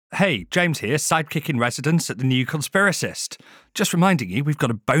Hey, James here, sidekick in residence at the New Conspiracist. Just reminding you, we've got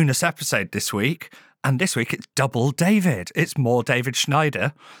a bonus episode this week. And this week it's double David. It's more David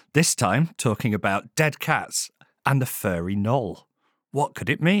Schneider. This time talking about dead cats and the furry knoll. What could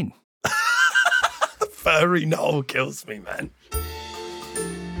it mean? Furry knoll kills me, man.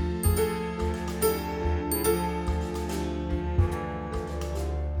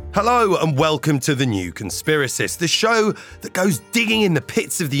 Hello and welcome to The New Conspiracist, the show that goes digging in the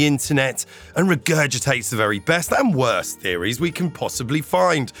pits of the internet and regurgitates the very best and worst theories we can possibly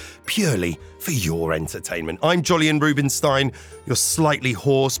find, purely for your entertainment. I'm Jolyon Rubinstein, your slightly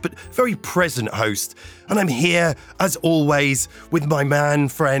hoarse but very present host, and I'm here, as always, with my man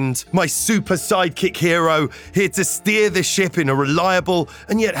friend, my super sidekick hero, here to steer the ship in a reliable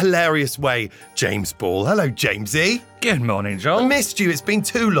and yet hilarious way, James Ball. Hello, Jamesy. Good morning, Joel. I missed you. It's been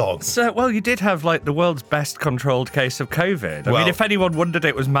too long. So, well, you did have, the world's best controlled case of COVID. I mean, if anyone wondered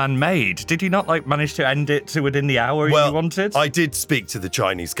it was man-made, did you not, manage to end it to within the hour you wanted? I did speak to the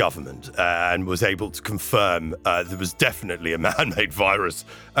Chinese government and was able to confirm there was definitely a man-made virus.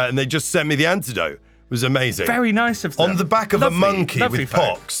 And they just sent me the antidote. It was amazing. Very nice of them. On the back of a monkey with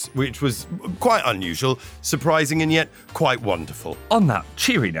folk. pox, which was quite unusual, surprising and yet quite wonderful. On that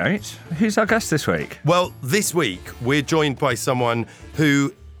cheery note, who's our guest this week? Well, this week we're joined by someone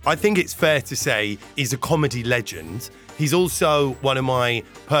who I think it's fair to say is a comedy legend. He's also one of my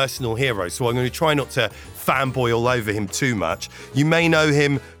personal heroes, so I'm going to try not to fanboy all over him too much. You may know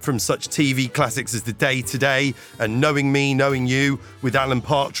him from such TV classics as The Day Today and Knowing Me, Knowing You with Alan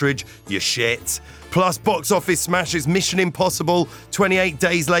Partridge, You're Shit. Plus box office smashes Mission Impossible, 28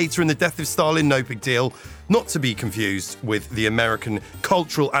 Days Later and The Death of Stalin, No Big Deal. Not to be confused with the American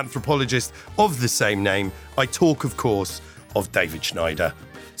cultural anthropologist of the same name. I talk, of course, of David Schneider.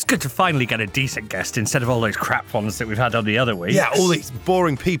 It's good to finally get a decent guest instead of all those crap ones that we've had on the other weeks. Yeah, all these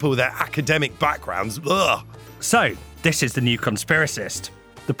boring people with their academic backgrounds. Ugh. So, this is The New Conspiracist,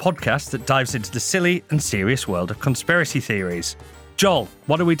 the podcast that dives into the silly and serious world of conspiracy theories. Joel,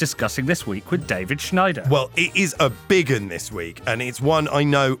 what are we discussing this week with David Schneider? Well, it is a big one this week, and it's one I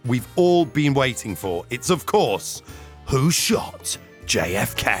know we've all been waiting for. It's, of course, who shot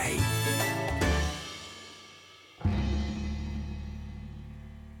JFK?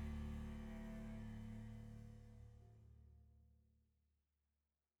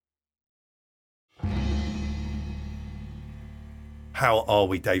 How are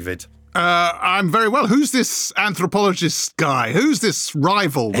we, David? I'm very well. Who's this anthropologist guy? Who's this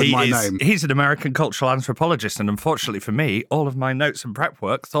rival with my name? He's an American cultural anthropologist, and unfortunately for me, all of my notes and prep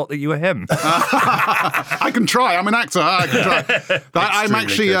work thought that you were him. I can try. I'm an actor. I can try. I'm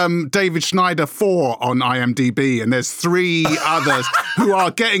actually David Schneider 4 on IMDb, and there's 3 others who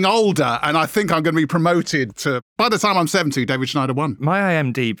are getting older, and I think I'm going to be promoted to, by the time I'm 70, David Schneider 1. My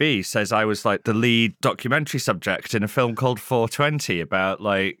IMDb says I was the lead documentary subject in a film called 420 about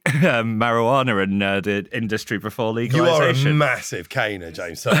marijuana and the industry before legalization. You are a massive caner,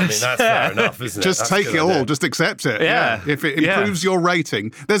 James. So, I mean, that's fair enough, isn't it? Just take it all. Just accept it. Yeah. If it improves your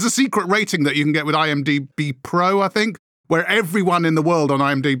rating. There's a secret rating that you can get with IMDb Pro, I think, where everyone in the world on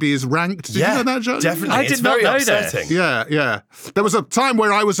IMDb is ranked. Did you know that, Joe? Definitely. I did not know that. Yeah. There was a time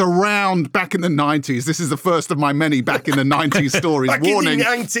where I was around back in the 90s. This is the first of my many back in the 90s stories. Back Warning, in the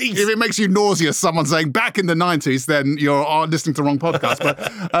 90s. If it makes you nauseous, someone saying back in the 90s, then you're listening to the wrong podcast.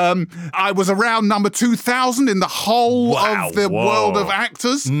 But I was around number 2000 in the whole of the world of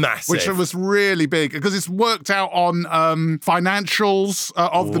actors. Massive. Which was really big because it's worked out on financials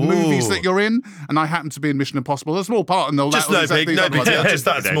of the movies that you're in. And I happened to be in Mission Impossible. A small part in Just no big deal. Just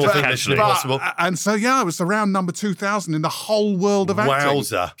that small thing, Mission Impossible. And so, I was around number 2000 in the whole world of acting.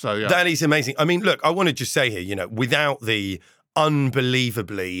 Wowza. So, That is amazing. I mean, look, I want to just say here, without the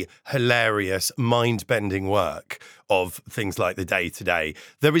unbelievably hilarious, mind-bending work of things like The Day Today,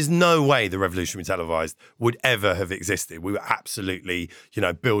 there is no way the revolution we televised would ever have existed. We were absolutely,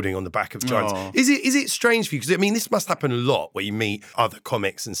 building on the back of giants. Oh. Is it strange for you? Because, this must happen a lot where you meet other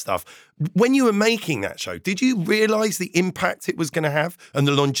comics and stuff. When you were making that show, did you realise the impact it was going to have and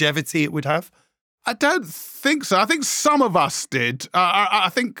the longevity it would have? I don't think so. I think some of us did. I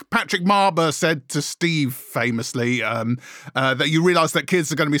think Patrick Marber said to Steve famously that you realise that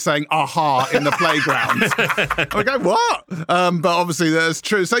kids are going to be saying "aha" in the playground. I go, what? But obviously that's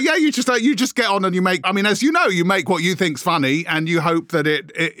true. So you just get on and you make. I mean, as you know, you make what you think's funny, and you hope that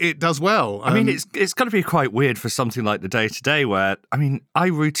it does well. I mean, it's got to be quite weird for something like The Day Today, where I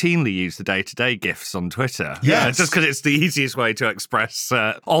routinely use The Day Today gifs on Twitter. Yes, just because it's the easiest way to express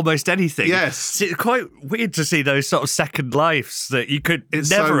almost anything. Yes. it's quite weird to see those sort of second lives that you could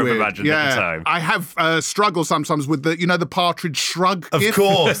never have imagined at the time. I have struggled sometimes with the partridge shrug Of gif,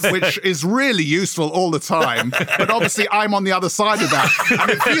 course. which is really useful all the time. But obviously I'm on the other side of that.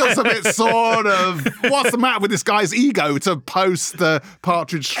 And it feels a bit sort of, what's the matter with this guy's ego to post the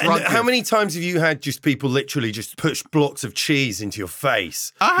partridge shrug And how gif? many times have you had just people literally just push blocks of cheese into your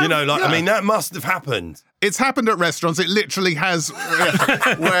face? I have, I mean, that must have happened. It's happened at restaurants. It literally has,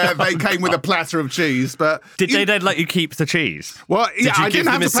 where they came with a platter of cheese. But Did they then let you keep the cheese? Well, yeah, you I give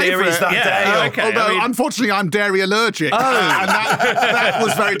didn't have them to a pay for series it. that day, okay. Although, I mean- unfortunately, I'm dairy allergic, and that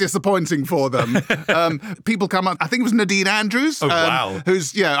was very disappointing for them. People come up. I think it was Nadine Andrews. Wow.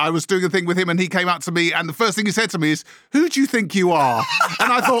 I was doing a thing with him, and he came up to me, and the first thing he said to me is, "Who do you think you are?"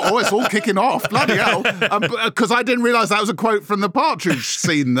 And I thought, it's all kicking off, bloody hell, because I didn't realise that was a quote from the Partridge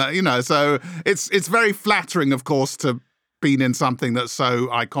scene. So it's very flattering, of course, to been in something that's so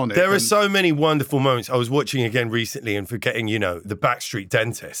iconic. There are so many wonderful moments. I was watching again recently and forgetting, the Backstreet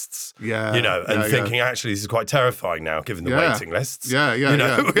Dentists. Thinking, actually, this is quite terrifying now, given the waiting lists. We actually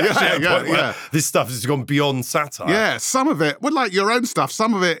at a point where this stuff has gone beyond satire. Yeah, some of it, like your own stuff,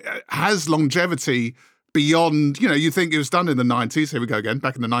 some of it has longevity beyond, you think it was done in the 90s. Here we go again,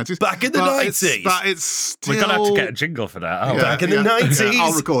 back in the 90s. Back in the 90s. But it's still... We're going to have to get a jingle for that. aren't we? Back in the 90s.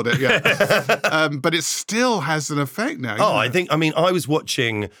 I'll record it, but it still has an effect now. I was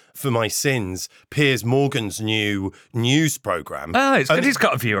watching, for my sins, Piers Morgan's new news programme. Oh, it's good he's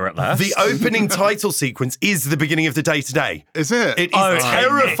got a viewer at last. The opening title sequence is the beginning of the day-to-day. Is it? It is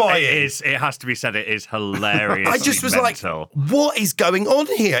terrifying. It is. It has to be said. It is hilarious. I just was mental. like, what is going on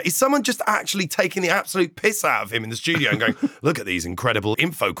here? Is someone just actually taking the absolute piss out of him in the studio and going, look at these incredible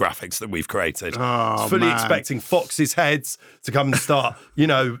infographics that we've created? Fully expecting Fox's heads to come and start,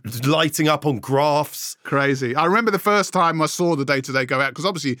 lighting up on graphs. Crazy. I remember the first time I saw the day-to-day go out, because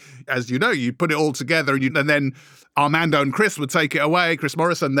obviously, as you know, you put it all together and then Armando and Chris would take it away, Chris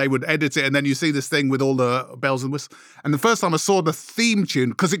Morrison, they would edit it, and then you see this thing with all the bells and whistles. And the first time I saw the theme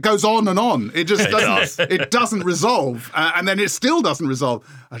tune, because it goes on and on, it just doesn't resolve, and then it still doesn't resolve.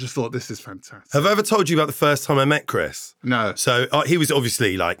 I just thought, this is fantastic. Have I ever told you about the first time I met Chris? No. So he was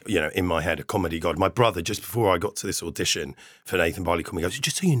obviously in my head, a comedy god. My brother, just before I got to this audition for Nathan Barley, called me, goes,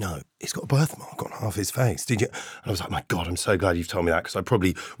 just so you know, he's got a birthmark on half his face. Did you? And I was like, my God, I'm so glad you've told me that, because I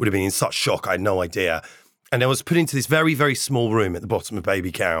probably would have been in such shock. I had no idea. And I was put into this very, very small room at the bottom of Baby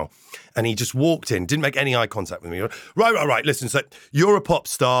Cow. And he just walked in, didn't make any eye contact with me. Right. Listen, so you're a pop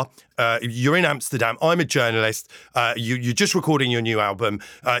star. You're in Amsterdam. I'm a journalist. You're just recording your new album.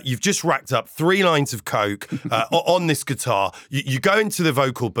 You've just racked up 3 lines of coke on this guitar. You go into the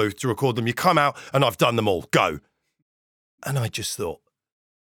vocal booth to record them. You come out and I've done them all. Go. And I just thought,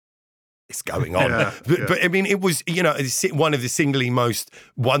 it's going on. But I mean, it was, one of the singly most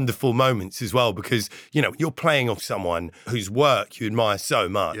wonderful moments as well, because, you're playing off someone whose work you admire so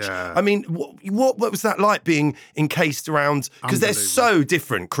much. Yeah. I mean, what was that like being encased around, because they're so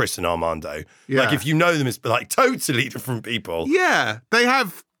different, Chris and Armando. Yeah. Like, if you know them as totally different people. Yeah, they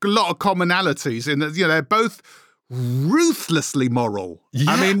have a lot of commonalities in that, they're both ruthlessly moral.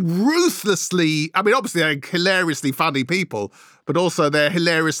 Yeah. Ruthlessly, obviously they're hilariously funny people, but also they're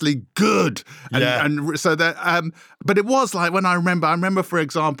hilariously good. And so that, but it was like when I remember, for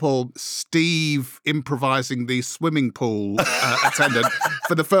example, Steve improvising the swimming pool attendant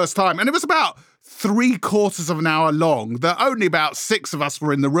for the first time. And it was about 3/4 of an hour long that only about 6 of us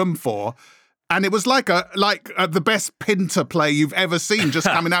were in the room for. And it was like the best Pinter play you've ever seen, just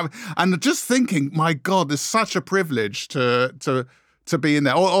coming out. And just thinking, my God, there's such a privilege to be in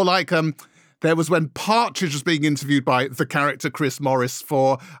there. Or there was when Partridge was being interviewed by the character Chris Morris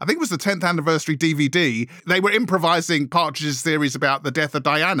for, I think it was the 10th anniversary DVD. They were improvising Partridge's theories about the death of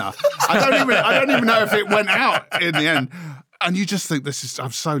Diana. I don't even know if it went out in the end. And you just think,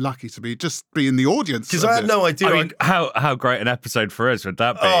 I'm so lucky to be in the audience. Because I had no idea. I mean, how great an episode for us would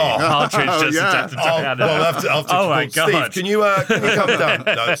that be? Partridge just a Well, after oh my God. Steve, can you come down?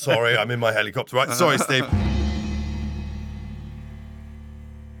 No, sorry, I'm in my helicopter. Right, sorry, Steve.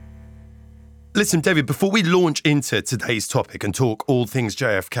 Listen, David, before we launch into today's topic and talk all things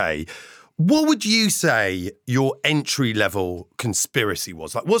JFK, what would you say your entry-level conspiracy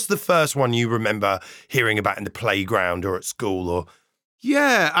was? Like, what's the first one you remember hearing about in the playground or at school? Or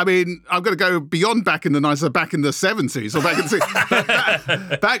Yeah, I'm going to go beyond back in the 90s, so back in the 70s, or back in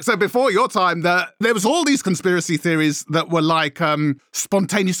the so before your time, there was all these conspiracy theories that were like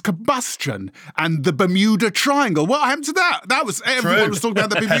spontaneous combustion and the Bermuda Triangle. What happened to that? That was, everyone was talking about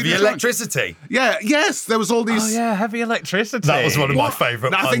the Bermuda heavy Triangle. electricity. Yeah, yes, there was all these... Oh, yeah, heavy electricity. That was one of my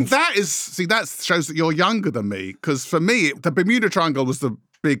favourite ones. I think that shows that you're younger than me, because for me, the Bermuda Triangle was the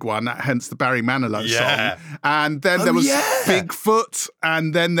big one, hence the Barry Manilow Yeah. song. And then there was Bigfoot,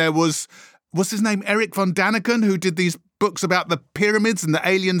 and then there was, what's his name, Eric von Daniken, who did these books about the pyramids and the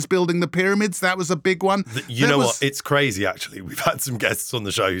aliens building the pyramids. That was a big one. You know what? It's crazy, actually. We've had some guests on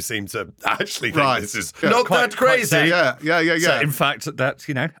the show who seem to actually think this is not that crazy. Yeah. So, in fact, that's,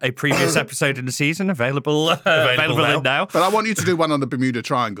 a previous episode in the season available in now. But I want you to do one on the Bermuda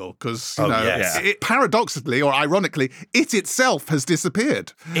Triangle because, paradoxically or ironically, it itself has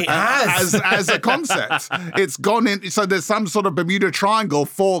disappeared. It has. As a concept. It's gone in. So there's some sort of Bermuda Triangle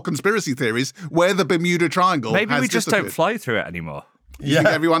for conspiracy theories where the Bermuda Triangle Maybe has we just disappeared. don't fly through it anymore. You think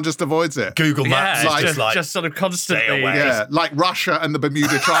everyone just avoids it? Google Maps just sort of constantly. stay away. Yeah, like Russia and the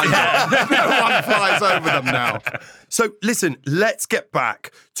Bermuda Triangle. No one flies over them now. So listen, let's get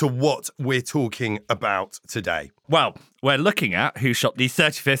back to what we're talking about today. Well, we're looking at who shot the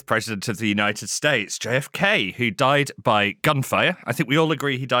 35th President of the United States, JFK, who died by gunfire. I think we all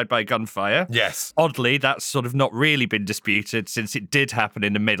agree he died by gunfire. Yes. Oddly, that's sort of not really been disputed since it did happen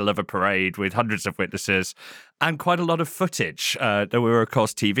in the middle of a parade with hundreds of witnesses and quite a lot of footage. There were, of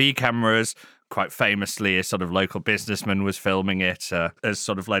course, TV cameras. Quite famously, a sort of local businessman was filming it, has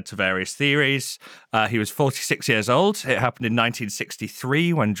sort of led to various theories. He was 46 years old. It happened in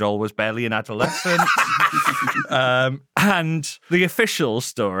 1963 when Joel was barely an adolescent. And the official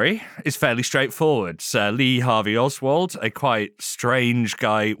story is fairly straightforward. Lee Harvey Oswald, a quite strange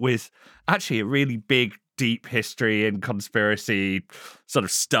guy with actually a really big, deep history in conspiracy sort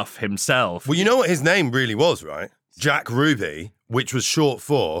of stuff himself. Well, you know what his name really was, right? Jack Ruby, which was short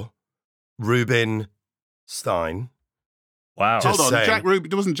for Rubin Stein. Wow. Just Hold on, saying.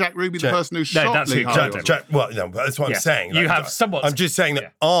 wasn't Jack Ruby the person who shot that's Lee who- Harvey? That's what I'm saying. You have somewhat. I'm just saying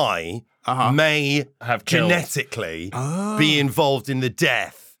that I may Have killed. genetically be involved in the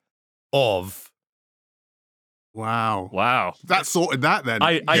death of. Wow. That sorted that then.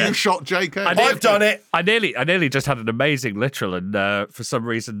 I shot JK. I've done it. I nearly just had an amazing literal, and for some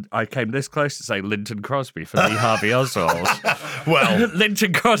reason I came this close to saying Linton Crosby for Lee Harvey Oswald. Well,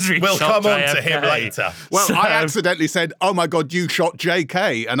 Linton Crosby. we'll shot come on JFK. to him later. Well, I accidentally said, "Oh my God, you shot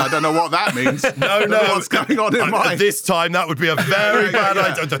JK," and I don't know what that means. No. What's going on in my? This time, that would be a very bad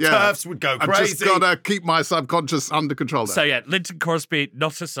idea. The turfs would go I've crazy. just got to keep my subconscious under control there. So yeah, Linton Crosby,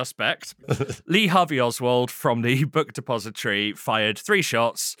 not a suspect. Lee Harvey Oswald from the book depository fired 3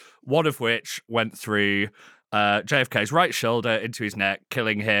 shots, one of which went through JFK's right shoulder into his neck,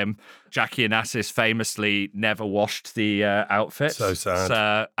 killing him. Jackie Onassis famously never washed the outfit. So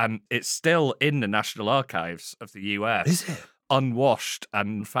sad. And it's still in the National Archives of the US. Is it? Unwashed,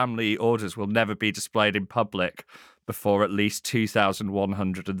 and family orders will never be displayed in public before at least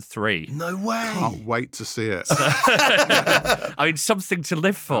 2103. No way. Can't wait to see it. I mean, something to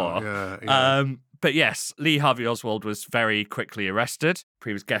live for. Yeah. But yes, Lee Harvey Oswald was very quickly arrested.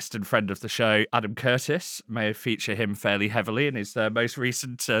 Previous guest and friend of the show, Adam Curtis, may feature him fairly heavily in his most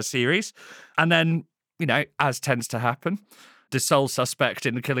recent series. And then, as tends to happen, the sole suspect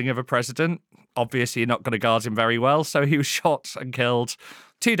in the killing of a president, obviously you're not going to guard him very well, so he was shot and killed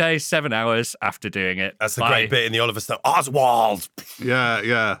 2 days, 7 hours after doing it. That's the great bit in the Oliver Stone. Oswald!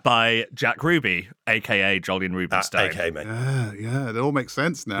 Yeah. By Jack Ruby, a.k.a. Jolyon Rubinstein. Okay, mate. Yeah, it all makes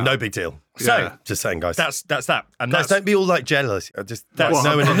sense now. No big deal. So, just saying, guys. that's that. And Guys, don't be all jealous. I just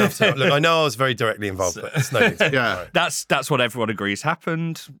knowing enough to look. I know I was very directly involved, but it's no big deal. Yeah. That's what everyone agrees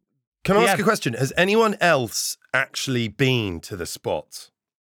happened. Can I ask a question? Has anyone else actually been to the spot?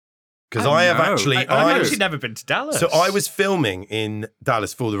 Because I have actually. I've actually never been to Dallas. So I was filming in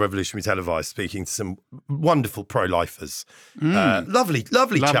Dallas for the Revolutionary Televised, speaking to some wonderful pro-lifers, lovely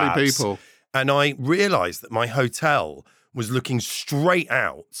chaps. people. And I realised that my hotel was looking straight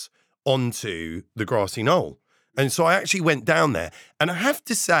out onto the grassy knoll, and so I actually went down there. And I have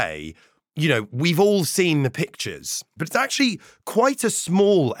to say, we've all seen the pictures, but it's actually quite a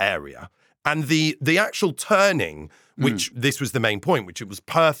small area, and the actual turning, which this was the main point, which it was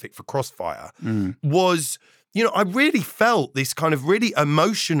perfect for Crossfire, was, I really felt this kind of really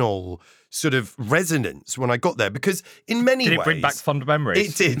emotional sort of resonance when I got there, because in many ways... Did it bring back fond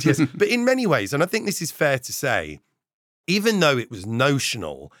memories? It did, yes. But in many ways, and I think this is fair to say, even though it was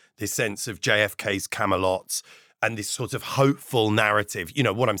notional, this sense of JFK's Camelot and this sort of hopeful narrative,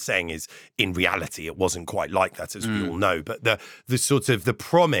 what I'm saying is, in reality, it wasn't quite like that, as we all know. But the sort of the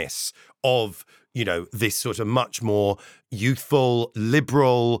promise of, this sort of much more youthful,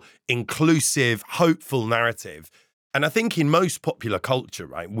 liberal, inclusive, hopeful narrative. And I think in most popular culture,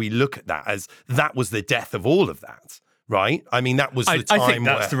 right, we look at that as that was the death of all of that, right? I mean, that was the I time think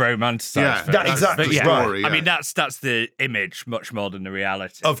that's where... the romanticised Yeah, version. that exactly But right. Story, I yeah. mean, that's the image much more than the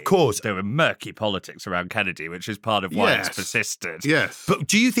reality. Of course. There were murky politics around Kennedy, which is part of why Yes. it's persisted. Yes. But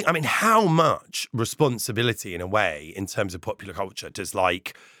do you think, I mean, how much responsibility in a way in terms of popular culture does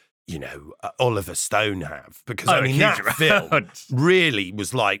Oliver Stone have? Because I mean, huge that film amount. really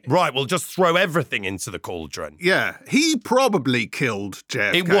was like, right, we'll just throw everything into the cauldron. Yeah, he probably killed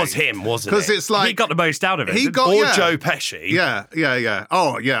JFK. It was him, wasn't it? Because it's like He got the most out of it. he didn't got Or yeah. Joe Pesci. Yeah.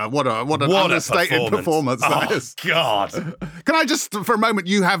 Oh, yeah. What an What a understated performance that Oh, is. God. Can I just, for a moment,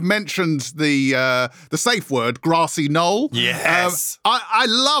 you have mentioned the safe word, grassy knoll. Yes.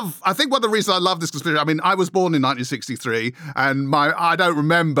 I think one of the reasons I love this conspiracy, I mean, I was born in 1963, and I don't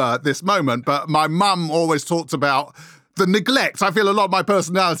remember this moment, but my mum always talked about the neglect. I feel a lot of my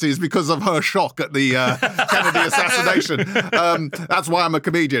personality is because of her shock at the Kennedy assassination. That's why I'm a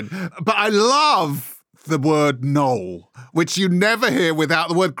comedian. But I love the word knoll, which you never hear without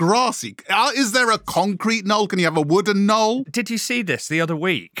the word grassy. Is there a concrete knoll? Can you have a wooden knoll? Did you see this the other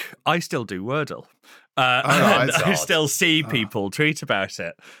week? I still do Wordle. right. And I still see people tweet about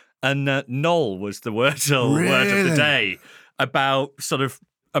it. And knoll was the Wordle word of the Really? day about sort of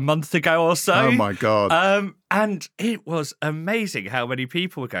a month ago or so. Oh, my God. And it was amazing how many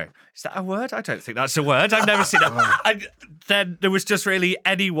people were going, is that a word? I don't think that's a word. I've never seen that. And then there was just really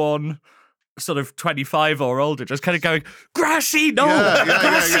anyone sort of 25 or older just kind of going, grassy knoll,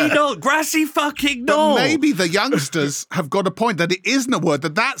 grassy knoll, grassy fucking knoll. But maybe the youngsters have got a point that it isn't a word,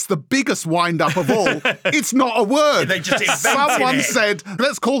 that's the biggest wind-up of all. It's not a word. They just invented Someone it. said,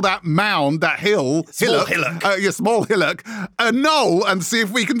 let's call that mound, that hill, Small hillock, hillock. small hillock, a knoll, and see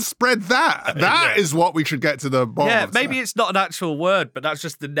if we can spread that. That is what we should get to the bottom Yeah, of. maybe it's not an actual word, but that's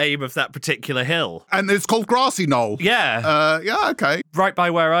just the name of that particular hill. And it's called grassy knoll. Yeah. Okay. Right by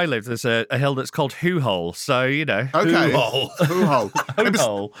where I live, there's a hill that's called Who Hole. So, Okay. Hoo-hole. Hoo-hole.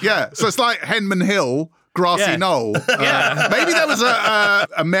 Hoo-hole. Yeah, so it's like Henman Hill, Grassy Yeah. Knoll. Yeah. Maybe there was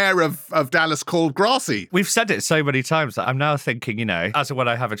a mayor of Dallas called Grassy. We've said it so many times that I'm now thinking, as of when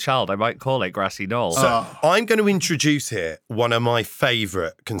I have a child, I might call it Grassy Knoll. So I'm going to introduce here one of my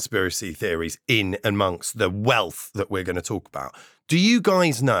favourite conspiracy theories in amongst the wealth that we're going to talk about. Do you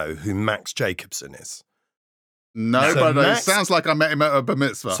guys know who Max Jacobson is? No, So but it Max- sounds like I met him at a bar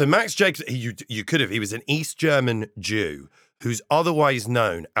mitzvah. So Max Jacobson, you could have. He was an East German Jew who's otherwise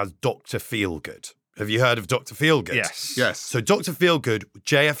known as Dr. Feelgood. Have you heard of Dr. Feelgood? Yes. Yes. So Dr. Feelgood,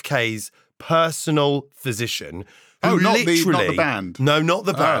 JFK's personal physician. Oh, who not the literally- band? No, not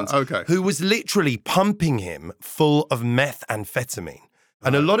the band. okay. Who was literally pumping him full of methamphetamine.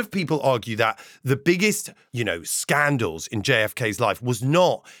 And a lot of people argue that the biggest, scandals in JFK's life was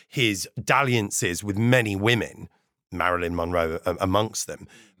not his dalliances with many women, Marilyn Monroe amongst them,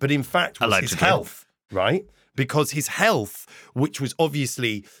 but in fact was his Allegedly. health, right? Because his health, which was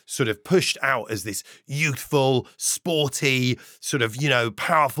obviously sort of pushed out as this youthful, sporty, sort of,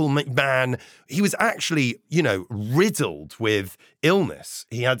 powerful man, he was actually, riddled with illness.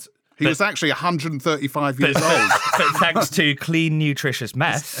 He was actually 135 years But, old. but thanks to Clean Nutritious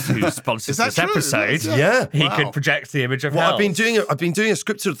Meth, who sponsors Is that this true? episode, Yeah. he Wow. could project the image of Well, health. I've been doing a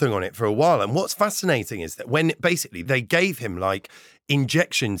scripted thing on it for a while, and what's fascinating is that when basically they gave him like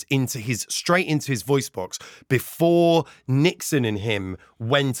injections straight into his voice box before Nixon and him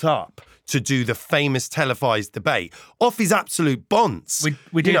went up to do the famous televised debate off his absolute bonds.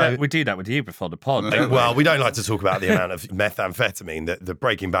 We do that with you before the pod. don't we? Well, we don't like to talk about the amount of methamphetamine that the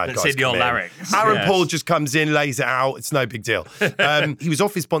Breaking Bad It's guys in your come larynx, Aaron yes. Paul just comes in, lays it out. It's no big deal. He was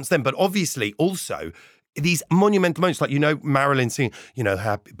off his bonds then, but obviously also these monumental moments, like, Marilyn singing,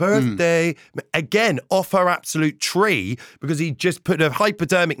 happy birthday, again, off her absolute tree because he just put a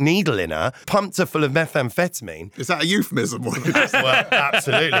hypodermic needle in her, pumped her full of methamphetamine. Is that a euphemism? Well,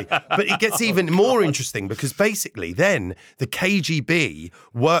 absolutely. But it gets even more interesting because basically then the KGB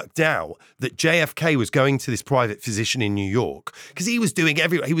worked out that JFK was going to this private physician in New York because he was doing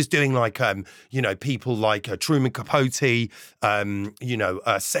like, people like Truman Capote,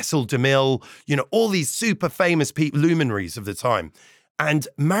 Cecil DeMille, all these super famous luminaries of the time. And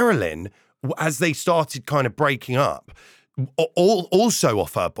Marilyn, as they started kind of breaking up, also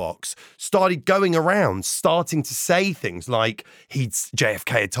off her box, started going around, starting to say things like JFK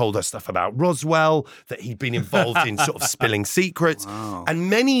had told her stuff about Roswell, that he'd been involved in sort of spilling secrets. Wow. And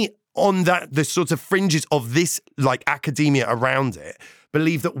many on the sort of fringes of this like academia around it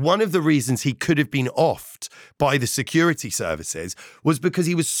believe that one of the reasons he could have been offed by the security services was because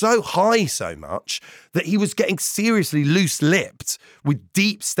he was so high so much that he was getting seriously loose-lipped with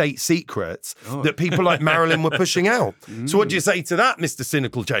deep state secrets that people like Marilyn were pushing out. So what do you say to that, Mr.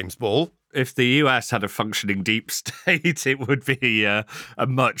 Cynical James Ball? if the US had a functioning deep state, it would be a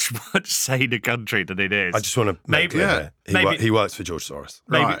much, much saner country than it is. I just want to make clear he works for George Soros.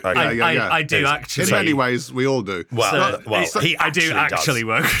 Maybe, Right. I do actually. In many ways, we all do. I do actually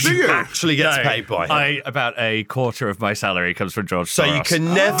work. Do you? Actually gets paid by him. About a quarter of my salary comes from George Soros. So you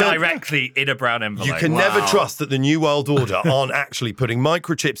can never directly in a brown envelope. You can never trust that the New World Order aren't actually putting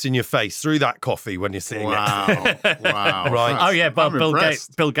microchips in your face through that coffee when you're sitting next to it. Wow. Right. Oh yeah, but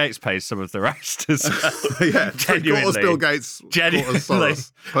impressed. Bill Gates pays some of the rest as well. Yeah, quarters Bill Gates, quarters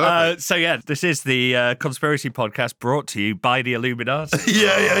Soros. Perfect. So yeah, this is the Conspiracy Podcast brought to you by the Illuminati.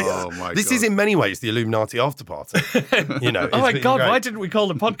 Yeah. Oh my This God. is in many ways the Illuminati after party. You know. Oh my it's God, great. why didn't we call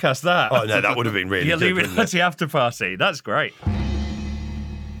the podcast that? Oh no, that would have been really The good, wouldn't it? Illuminati after party. That's great.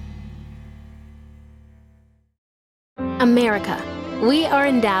 America. We are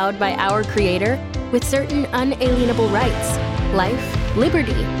endowed by our Creator with certain unalienable rights: life,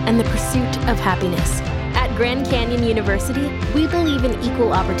 liberty, and the pursuit of happiness. At Grand Canyon University, we believe in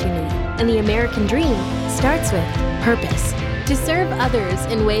equal opportunity, and the American dream starts with purpose. To serve others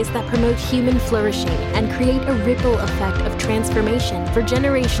in ways that promote human flourishing and create a ripple effect of transformation for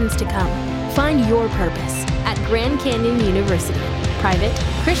generations to come. Find your purpose at Grand Canyon University. Private,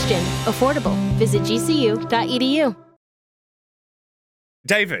 Christian, affordable. Visit gcu.edu.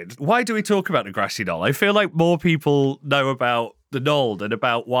 David, why do we talk about the grassy knoll? I feel like more people know about the knoll than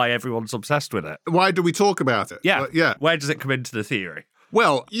about why everyone's obsessed with it. Why do we talk about it? Yeah. Yeah. Where does it come into the theory?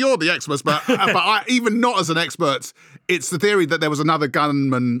 Well, you're the experts, but even not as an expert, it's the theory that there was another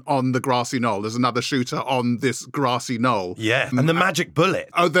gunman on the grassy knoll. There's another shooter on this grassy knoll. Yeah, and the magic bullet.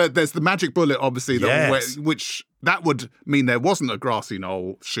 Oh, there's the magic bullet, obviously, Yes. which that would mean there wasn't a grassy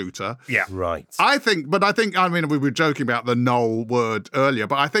knoll shooter. Yeah. Right. I mean, we were joking about the knoll word earlier,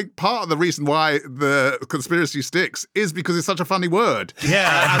 but I think part of the reason why the conspiracy sticks is because it's such a funny word.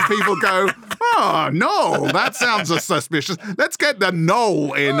 Yeah. And people go, oh, knoll, that sounds suspicious. Let's get the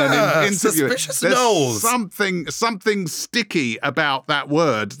knoll in an interview. Suspicious There's knolls. something sticky about that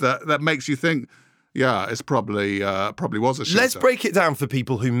word that makes you think, yeah, it's probably was a shooter. Let's break it down for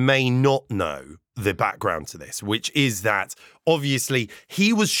people who may not know the background to this, which is that obviously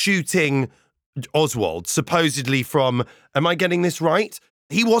he was shooting Oswald supposedly from, am I getting this right?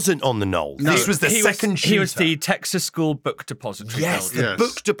 He wasn't on the knoll. No. This was the second shooter. He was the Texas School Book Depository. Yes, building. the Yes.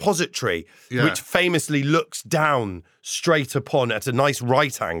 book depository, Yeah. which famously looks down straight upon at a nice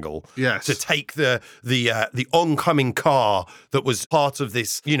right angle Yes. to take the oncoming car that was part of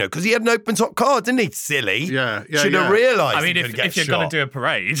this, because he had an open top car, didn't he? Silly. Yeah, Should have realised. I mean, he could get if you're shot. going to do a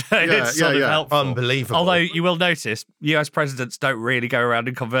parade, it's sort of helpful. Unbelievable. Although you will notice, US presidents don't really go around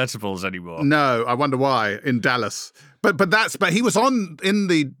in convertibles anymore. No, I wonder why in Dallas. But he was in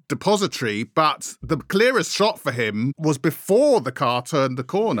the depository, but the clearest shot for him was before the car turned the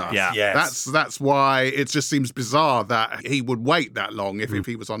corner. Yeah. Yes. That's why it just seems bizarre that he would wait that long if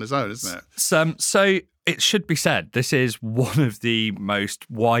he was on his own, isn't it? So it should be said, this is one of the most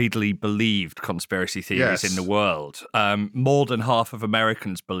widely believed conspiracy theories Yes. in the world. More than half of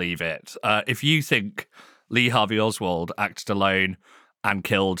Americans believe it. If you think Lee Harvey Oswald acted alone and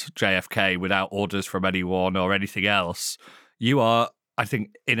killed JFK without orders from anyone or anything else, you are, I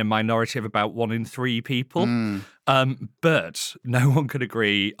think, in a minority of about 1 in 3 people. But no one could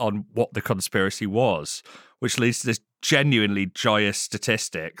agree on what the conspiracy was, which leads to this genuinely joyous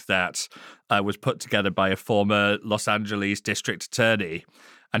statistic that was put together by a former Los Angeles district attorney.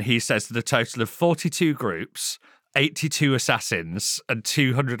 And he says that a total of 42 groups, 82 assassins, and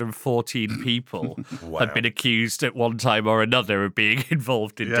 214 people had been accused at one time or another of being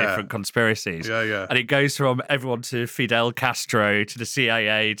involved in different conspiracies. Yeah. And it goes from everyone to Fidel Castro, to the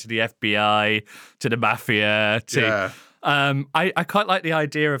CIA, to the FBI, to the mafia, to... Yeah. I quite like the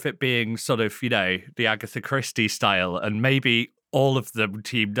idea of it being sort of, the Agatha Christie style, and maybe all of them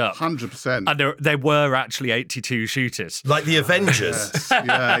teamed up. 100%. And there were actually 82 shooters. Like the Avengers.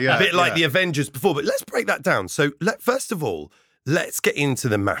 Yeah. A bit like the Avengers before. But let's break that down. So first of all, let's get into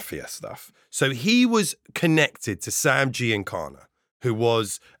the mafia stuff. So he was connected to Sam Giancana, who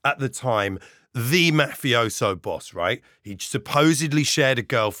was, at the time, the mafioso boss, right? He supposedly shared a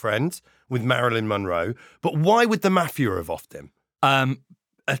girlfriend with Marilyn Monroe. But why would the mafia have offed him?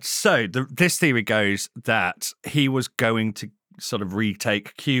 So this theory goes that he was going to sort of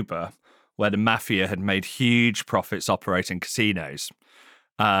retake Cuba, where the mafia had made huge profits operating casinos.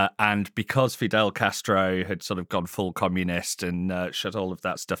 And because Fidel Castro had sort of gone full communist and shut all of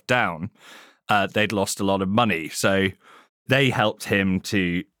that stuff down, they'd lost a lot of money. So they helped him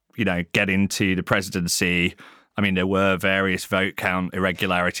to, get into the presidency. I mean, there were various vote count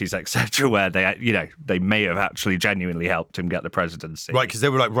irregularities, etc., where they may have actually genuinely helped him get the presidency. Right, because they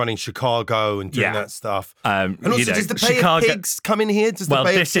were like running Chicago and doing that stuff. And also, does the Bay of Pigs come in here?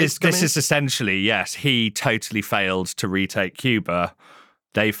 This is essentially, yes, he totally failed to retake Cuba.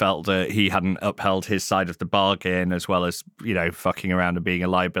 They felt that he hadn't upheld his side of the bargain, as well as, fucking around and being a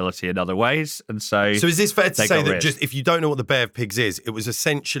liability in other ways. And so is this fair to say that just if you don't know what the Bay of Pigs is, it was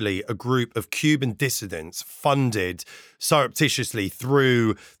essentially a group of Cuban dissidents funded surreptitiously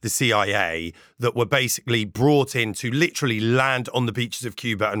through the CIA that were basically brought in to literally land on the beaches of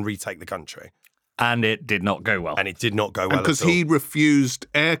Cuba and retake the country? And it did not go well. Because he refused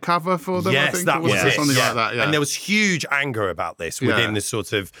air cover for them, yes, I think? that was it. Something like that, yeah. And there was huge anger about this within the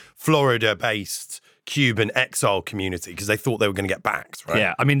sort of Florida-based Cuban exile community because they thought they were going to get backed, right?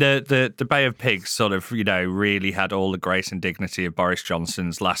 Yeah, I mean, the Bay of Pigs sort of, really had all the grace and dignity of Boris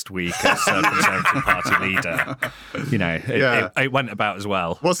Johnson's last week as Conservative Party leader. It went about as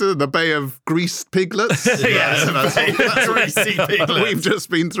well. What's it, the Bay of Greased Piglets? Greasy piglets. We've just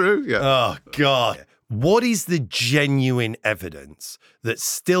been through. Yeah. Oh, God. What is the genuine evidence that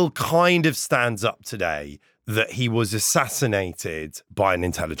still kind of stands up today that he was assassinated by an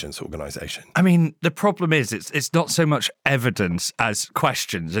intelligence organization? I mean, the problem is it's not so much evidence as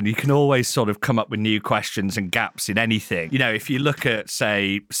questions, and you can always sort of come up with new questions and gaps in anything. If you look at,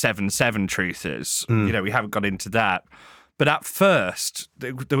 say, 7/7 truthers, we haven't got into that. But at first,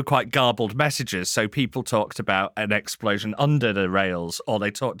 they were quite garbled messages. So people talked about an explosion under the rails, or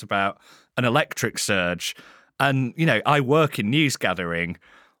they talked about an electric surge. And, I work in news gathering.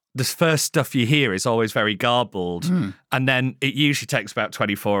 The first stuff you hear is always very garbled. And then it usually takes about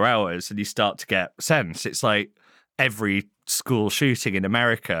 24 hours and you start to get sense. It's like every school shooting in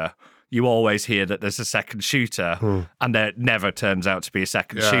America, you always hear that there's a second shooter and there never turns out to be a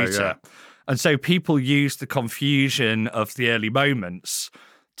second shooter. Yeah. And so people use the confusion of the early moments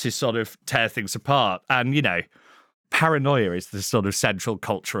to sort of tear things apart. And, paranoia is the sort of central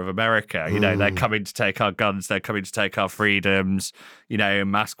culture of America. They're coming to take our guns, they're coming to take our freedoms,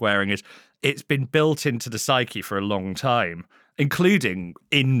 mask wearing is. It's been built into the psyche for a long time, including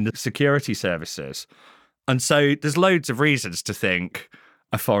in the security services. And so there's loads of reasons to think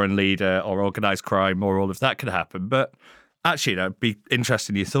a foreign leader or organised crime or all of that could happen. But actually, it'd be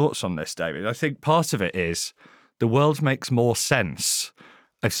interesting your thoughts on this, David. I think part of it is the world makes more sense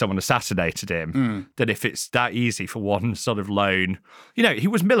if someone assassinated him than if it's that easy for one sort of lone. He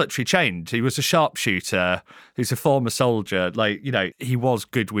was military trained. He was a sharpshooter. He's a former soldier. He was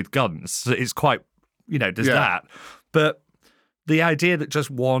good with guns. So it's quite, there's that. But the idea that just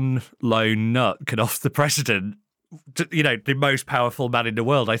one lone nut can off the president, the most powerful man in the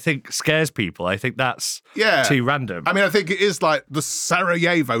world, I think scares people. I think that's too random. I mean, I think it is like the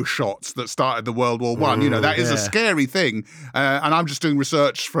Sarajevo shots that started the World War I. That is a scary thing. And I'm just doing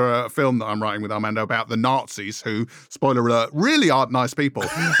research for a film that I'm writing with Armando about the Nazis who, spoiler alert, really aren't nice people.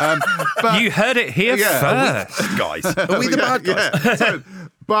 But you heard it here first. Guys. Are we the bad guys? So,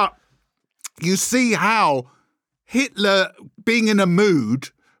 but you see how Hitler, being in a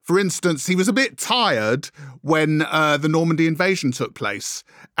mood, for instance, he was a bit tired when the Normandy invasion took place.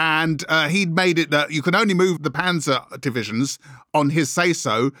 And he'd made it that you can only move the Panzer divisions on his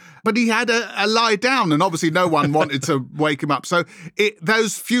say-so. But he had a lie down, and obviously no one wanted to wake him up. So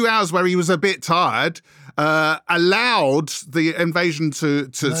those few hours where he was a bit tired allowed the invasion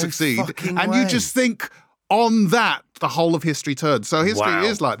to succeed. And you just think on that, the whole of history turned. So history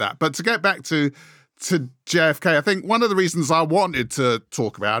is like that. But to get back to JFK, I think one of the reasons I wanted to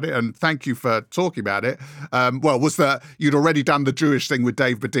talk about it, and thank you for talking about it, was that you'd already done the Jewish thing with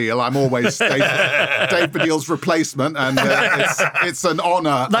Dave Baddiel. I'm always Dave Baddiel's replacement, and it's an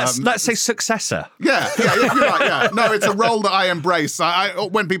honour. Let's say successor. Yeah, if you like, yeah. No, it's a role that I embrace.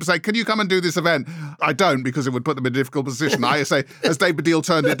 When people say, can you come and do this event? I don't, because it would put them in a difficult position. I say, has Dave Baddiel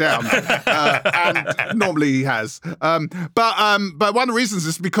turned it down? And normally he has. But one of the reasons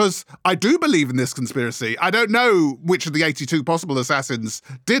is because I do believe in this conspiracy. I don't know which of the 82 possible assassins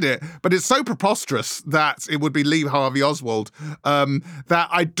did it, but it's so preposterous that it would be Lee Harvey Oswald, that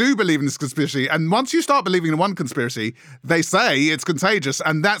I do believe in this conspiracy. And once you start believing in one conspiracy, they say it's contagious.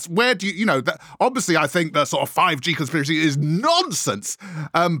 And that's where obviously I think the sort of 5G conspiracy is nonsense.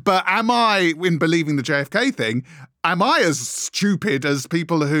 But am I, in believing the JFK thing, am I as stupid as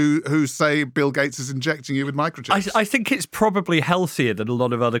people who say Bill Gates is injecting you with microchips? I think it's probably healthier than a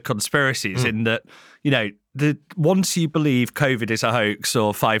lot of other conspiracies in that, once you believe COVID is a hoax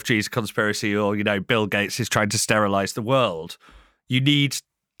or 5G is a conspiracy or, Bill Gates is trying to sterilize the world, you need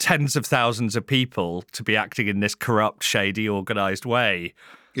tens of thousands of people to be acting in this corrupt, shady, organized way.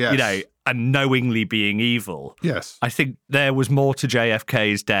 Yes. and knowingly being evil. Yes. I think there was more to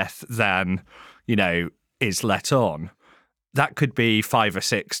JFK's death than, is let on. That could be 5 or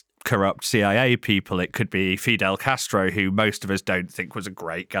 6 corrupt CIA people. It could be Fidel Castro, who most of us don't think was a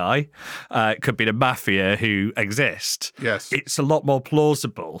great guy. It could be the mafia who exist. Yes. It's a lot more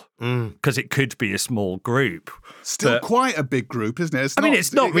plausible because it could be a small group. Still quite a big group, isn't it?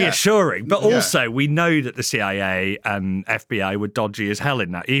 It's not reassuring, but also we know that the CIA and FBI were dodgy as hell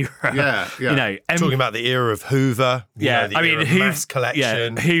in that era. Yeah. Talking about the era of Hoover. Era of mass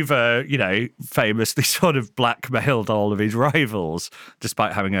collection. Hoover, famously sort of blackmailed all of his rivals,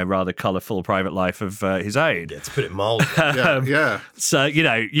 despite having a rather colourful private life of his own. Yeah, to put it mildly. So,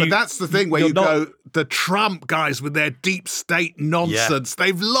 but that's the thing where go, the Trump guys with their deep state nonsense,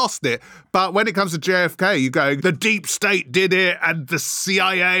 they've lost it. But when it comes to JFK, you go, the deep state did it, and the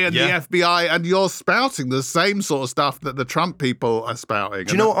CIA and the FBI, and you're spouting the same sort of stuff that the Trump people are spouting.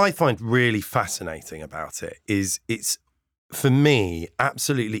 Do you know what I find really fascinating about it is it's, for me,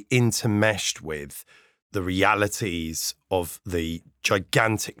 absolutely intermeshed with the realities of the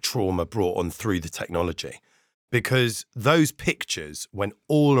gigantic trauma brought on through the technology. Because those pictures went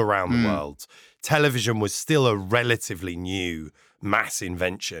all around the world. Television was still a relatively new mass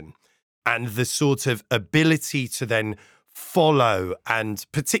invention. And the sort of ability to then follow, and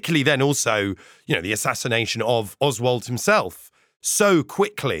particularly then also, the assassination of Oswald himself so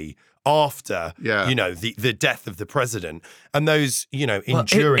quickly after, the death of the president, and those,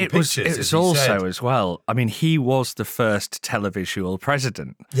 enduring pictures. It was also, as well, he was the first televisual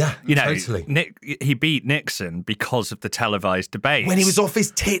president. Yeah, totally. He beat Nixon because of the televised debates. When he was off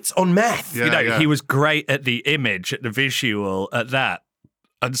his tits on meth. He was great at the image, at the visual, at that.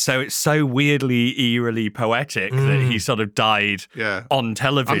 And so it's so weirdly, eerily poetic that he sort of died on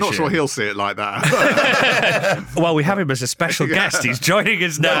television. I'm not sure he'll see it like that. Well, we have him as a special guest. He's joining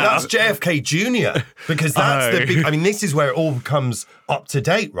us now. No, that's JFK Jr. Because that's the big... this is where it all comes up to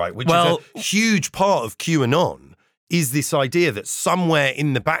date, right? Which is a huge part of QAnon, is this idea that somewhere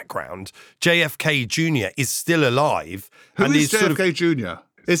in the background, JFK Jr. is still alive. Who is JFK Jr.?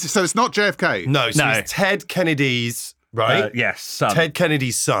 So it's not JFK? No, it's Ted Kennedy's... Right? Yes, son. Ted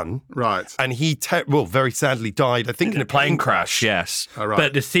Kennedy's son. Right. And he, very sadly died, I think, in a plane crash. Yes. Oh, right.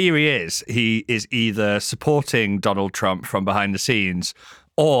 But the theory is he is either supporting Donald Trump from behind the scenes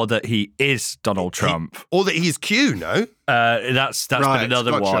or that he is Donald Trump. Or that he's Q, no? That's been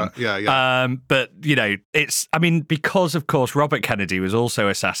another one. Yeah. But, it's, because, of course, Robert Kennedy was also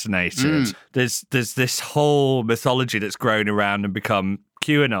assassinated, there's this whole mythology that's grown around and become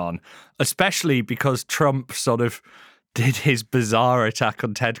QAnon, especially because Trump sort of did his bizarre attack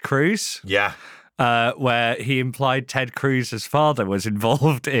on Ted Cruz. Yeah. Where he implied Ted Cruz's father was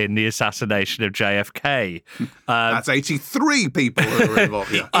involved in the assassination of JFK. That's 83 people who were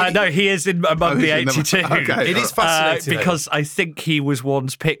involved. No, he is among the 82. Okay. It is fascinating. Because I think he was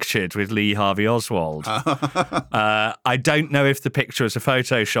once pictured with Lee Harvey Oswald. I don't know if the picture was a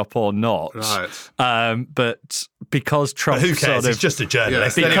Photoshop or not. Right. But because Trump who cares? He's just a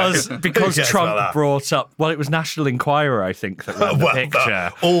journalist. Because Trump brought up, it was National Enquirer, I think, that ran the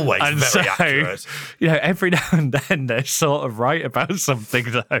picture. Always and very accurate. Every now and then they're sort of right about something,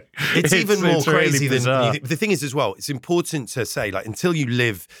 though. It's even more crazy really than... The thing is, as well, it's important to say, until you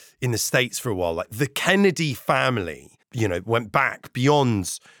live in the States for a while, the Kennedy family, went back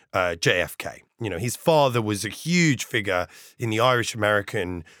beyond JFK. His father was a huge figure in the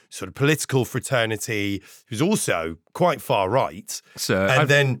Irish-American sort of political fraternity, who's also quite far right. So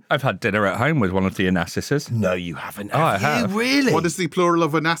I've had dinner at home with one of the Onassises. No, you haven't. I have. Really? What is the plural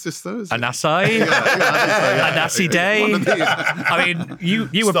of Onassis, though? Anassi? Anassi Day?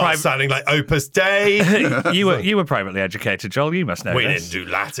 You were sounding like Opus Dei. you were privately educated, Joel. You must know We this. didn't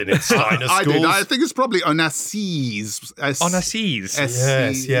do Latin in Steiner schools. I did. I think it's probably Onassis.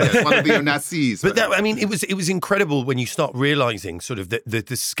 Onassis? Yes, one of the Onassis. But it was incredible when you start realising sort of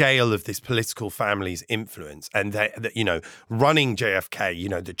the scale of this political family's influence, and that running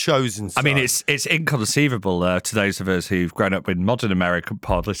JFK, the chosen son. It's inconceivable to those of us who've grown up in modern American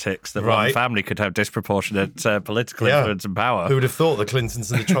politics that one family could have disproportionate political influence and power. Who would have thought the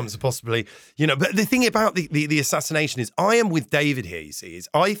Clintons and the Trumps are possibly, But the thing about the assassination is, I am with David here, you see, is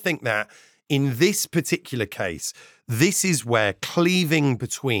I think that in this particular case, this is where cleaving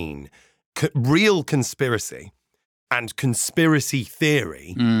between real conspiracy and conspiracy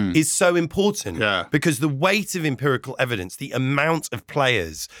theory is so important, because the weight of empirical evidence, the amount of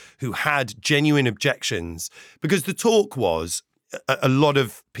players who had genuine objections, because the talk was, a lot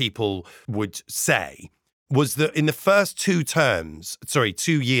of people would say, was that in the first 2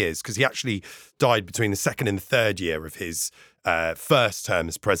 years, because he actually died between the second and the third year of his first term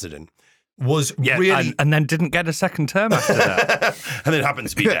as president, was Yeah, really... and then didn't get a second term after that. and then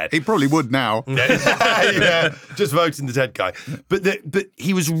happens to be dead. He probably would now. Yeah, just voting the dead guy. But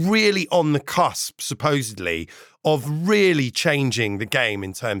he was really on the cusp, supposedly, of really changing the game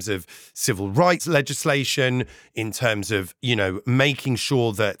in terms of civil rights legislation, in terms of, making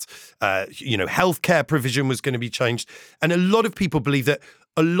sure that, healthcare provision was going to be changed. And a lot of people believe that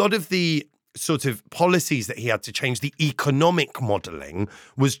a lot of the sort of policies that he had to change, the economic modelling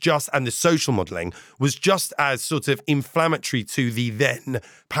and the social modelling was just as sort of inflammatory to the then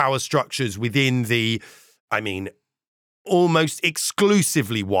power structures within the, almost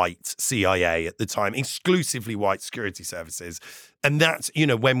exclusively white CIA at the time, exclusively white security services. And that's,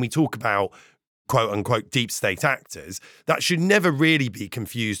 when we talk about quote unquote deep state actors, that should never really be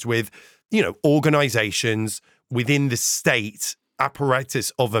confused with, organizations within the state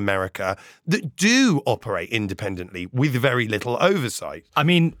apparatus of America that do operate independently with very little oversight. I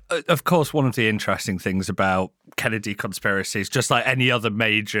mean, of course, one of the interesting things about Kennedy conspiracies, just like any other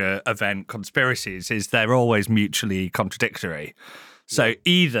major event conspiracies, is they're always mutually contradictory. So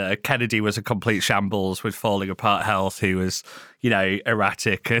either Kennedy was a complete shambles with falling apart health, who was,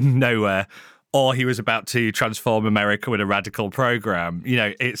 erratic and nowhere, or he was about to transform America with a radical program.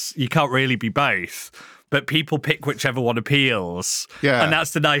 You can't really be both. But people pick whichever one appeals. Yeah. And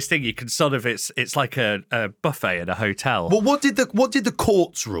that's the nice thing. You can sort of, it's like a buffet at a hotel. Well, what did the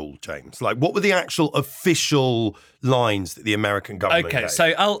courts rule, James? Like, what were the actual official lines that the American government gave?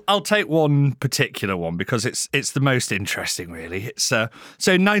 So I'll take one particular one because it's the most interesting, really. So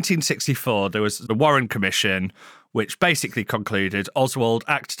in 1964, there was the Warren Commission, which basically concluded Oswald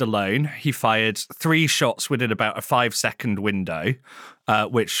acted alone. He fired 3 shots within about a 5-second window,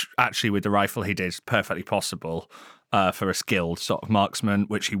 which actually with the rifle he did is perfectly possible for a skilled sort of marksman,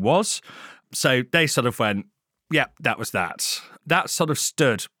 which he was. So they sort of went, yeah, that was that. That sort of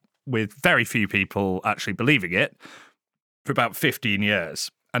stood with very few people actually believing it for about 15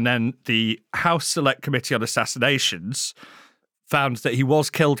 years. And then the House Select Committee on Assassinations found that he was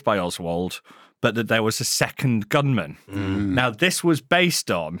killed by Oswald, but that there was a second gunman. Now, this was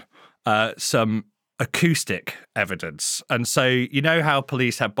based on some acoustic evidence. And so you know how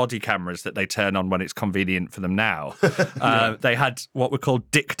police have body cameras that they turn on when it's convenient for them now? They had what were called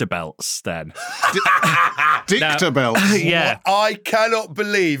dicta belts then. Dicta belts? Yeah. I cannot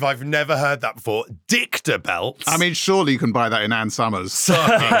believe I've never heard that before. Dicta belts? I mean, surely you can buy that in Ann Summers.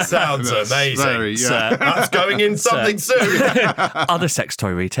 Sounds amazing. That's going in something soon. Other sex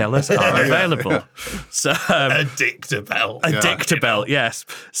toy retailers are available. So a dicta belt. A dicta belt, yes.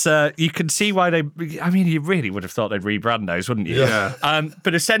 So you can see why you really would have thought they'd rebrand those, wouldn't you? Yeah.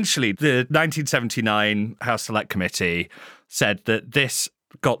 But essentially, the 1979 House Select Committee said that this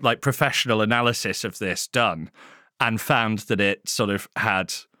got like professional analysis of this done and found that it sort of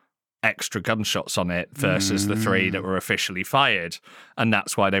had extra gunshots on it versus the 3 that were officially fired. And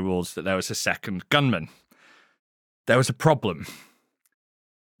that's why they ruled that there was a second gunman. There was a problem.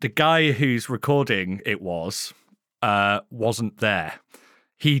 The guy whose recording it wasn't there.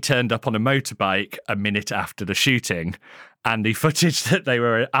 He turned up on a motorbike a minute after the shooting, and the footage that they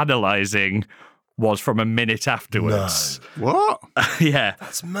were analysing was from a minute afterwards. No. What? Yeah.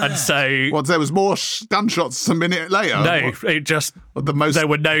 That's mad. And so... What, there was more gunshots a minute later? No, What? there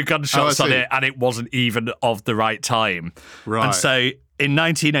were no gunshots I on see. it, and it wasn't even of the right time. Right. And so in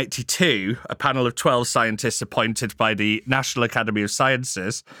 1982, a panel of 12 scientists appointed by the National Academy of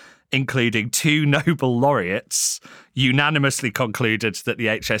Sciences, including 2 Nobel laureates, unanimously concluded that the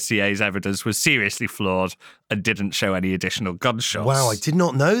HSCA's evidence was seriously flawed and didn't show any additional gunshots. Wow, I did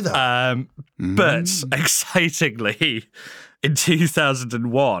not know that. But excitingly, in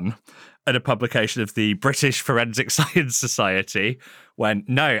 2001, at a publication of the British Forensic Science Society, went,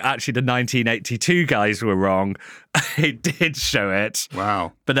 no, actually the 1982 guys were wrong. It did show it.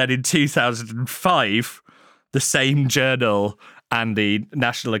 Wow. But then in 2005, the same journal and the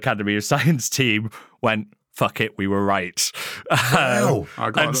National Academy of Science team went, fuck it, we were right. Wow.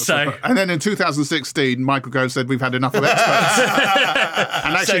 And then in 2016, Michael Gove said, we've had enough of experts.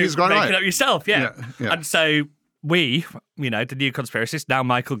 And actually, he's quite make right. it up yourself, yeah. Yeah. And so we, the new conspiracists, now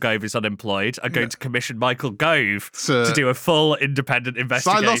Michael Gove is unemployed, are going to commission Michael Gove to do a full independent So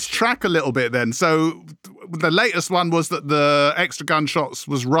investigation. I lost track a little bit then. So the latest one was that the extra gunshots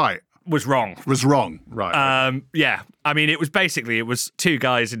was right. Was wrong. Right. Yeah. I mean, it was 2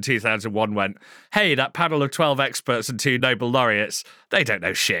 guys in 2001 went, hey, that panel of 12 experts and 2 Nobel laureates, they don't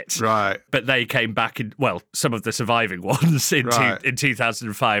know shit. Right. But they came back some of the surviving ones in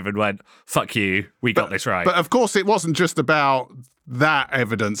 2005 and went, fuck you, we got this right. But of course, it wasn't just about that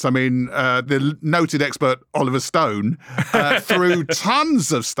evidence. I mean, the noted expert Oliver Stone threw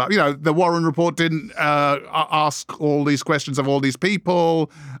tons of stuff. The Warren Report didn't ask all these questions of all these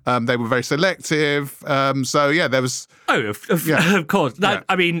people. They were very selective. There was... Oh, of course.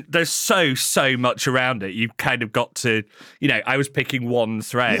 I mean, there's so much around it. You've kind of got to, I was picking one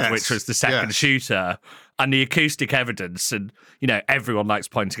thread, which was the second shooter. And the acoustic evidence, and, everyone likes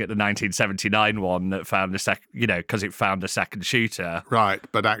pointing at the 1979 one that found because it found a second shooter. Right,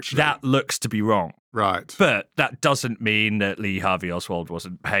 but actually... That looks to be wrong. Right. But that doesn't mean that Lee Harvey Oswald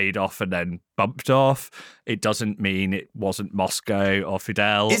wasn't paid off and then bumped off. It doesn't mean it wasn't Moscow or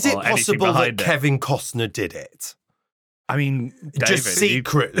Fidel. Is it or anything possible behind that it. Kevin Costner did it? I mean, David, just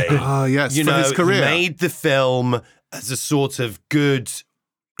secretly. Yes, for his career. Made the film as a sort of good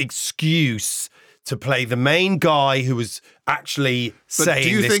excuse to play the main guy who was actually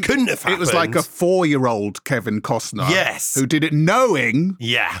saying this couldn't have happened. It was like a 4-year-old Kevin Costner, yes, who did it knowing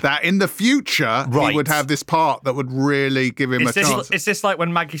that in the future he would have this part that would really give him a chance. Is this like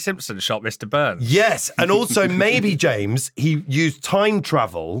when Maggie Simpson shot Mr. Burns? Yes, and also maybe, James, he used time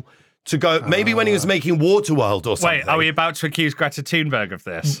travel to go, maybe when he was making Waterworld or something. Wait, are we about to accuse Greta Thunberg of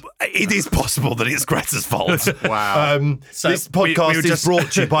this? It is possible that it's Greta's fault. Wow. So this podcast is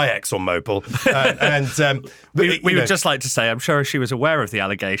brought to you by ExxonMobil. We would just like to say, I'm sure if she was aware of the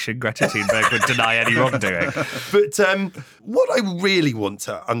allegation, Greta Thunberg would deny any wrongdoing. But what I really want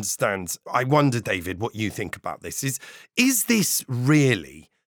to understand, I wonder, David, what you think about this, is this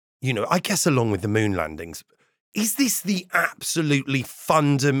really, I guess along with the moon landings, is this the absolutely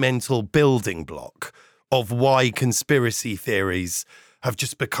fundamental building block of why conspiracy theories have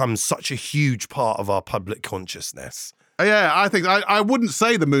just become such a huge part of our public consciousness? Yeah, I think I wouldn't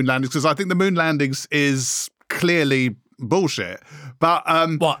say the moon landings, because I think the moon landings is clearly bullshit. But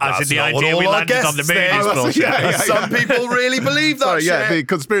as in the idea we landed on the moon is bullshit. Some people really believe that shit. The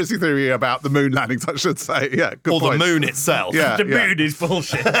conspiracy theory about the moon landings, I should say. Yeah, good point. The moon itself. The moon is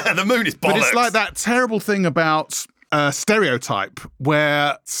bullshit. The moon is bollocks. But it's like that terrible thing about stereotype,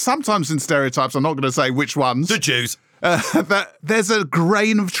 where sometimes in stereotypes, I'm not going to say which ones. The Jews. That there's a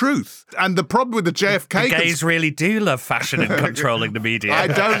grain of truth. And the problem with the JFK... The gays really do love fashion and controlling the media. I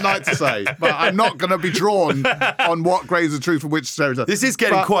don't like to say, but I'm not going to be drawn on what grains of truth for which stereotype. This is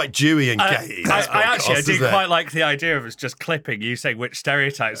getting quite Jewy and gay. I do quite like the idea of us just clipping you saying which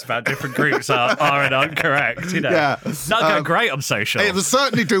stereotypes about different groups are and aren't correct. Yeah. That'll go great on social. It will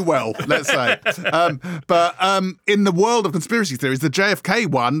certainly do well, let's say. But in the world of conspiracy theories, the JFK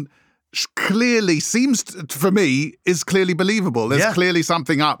one clearly seems, for me, is clearly believable. There's clearly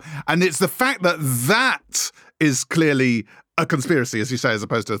something up. And it's the fact that that is clearly a conspiracy, as you say, as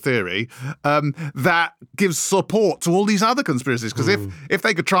opposed to a theory, that gives support to all these other conspiracies. Because if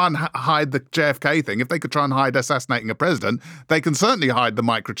they could try and hide the JFK thing, if they could try and hide assassinating a president, they can certainly hide the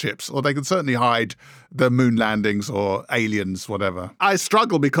microchips, or they can certainly hide the moon landings or aliens, whatever. I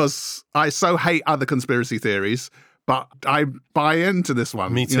struggle because I so hate other conspiracy theories, but I buy into this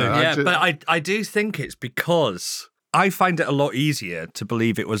one. Me too. But I do think it's because I find it a lot easier to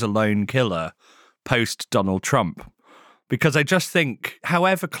believe it was a lone killer post Donald Trump. Because I just think,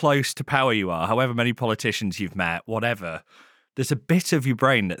 however close to power you are, however many politicians you've met, whatever, there's a bit of your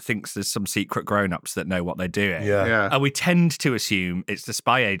brain that thinks there's some secret grown-ups that know what they're doing. Yeah. And we tend to assume it's the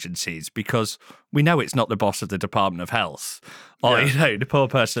spy agencies because we know it's not the boss of the Department of Health. Or, the poor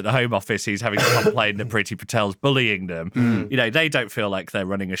person at the Home Office who's having to complain that Priti Patel's bullying them. They don't feel like they're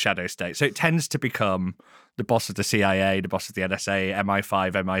running a shadow state. So it tends to become the boss of the CIA, the boss of the NSA,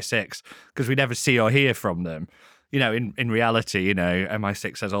 MI5, MI6, because we never see or hear from them. In reality,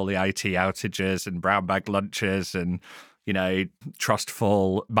 MI6 has all the IT outages and brown bag lunches and,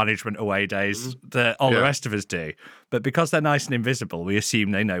 trustful management away days that all the rest of us do. But because they're nice and invisible, we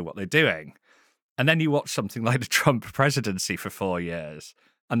assume they know what they're doing. And then you watch something like the Trump presidency for 4 years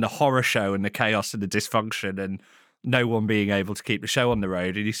and the horror show and the chaos and the dysfunction and no one being able to keep the show on the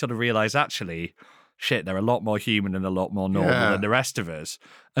road. And you sort of realize, actually, shit, they're a lot more human and a lot more normal than the rest of us.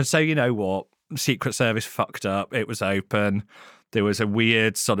 And so, you know what? Secret Service fucked up. It was open. There was a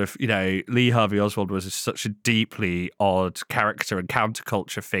weird sort of, Lee Harvey Oswald was such a deeply odd character and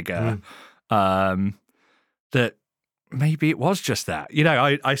counterculture figure that maybe it was just that.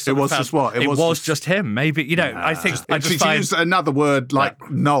 I sort of just what? It was just him. Maybe, I think I just to use another word like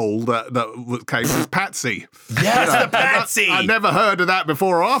Noel that came was Patsy. Yes, the Patsy. I never heard of that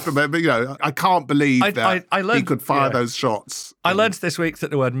before or after, but I can't believe that he could fire those shots. I learned this week that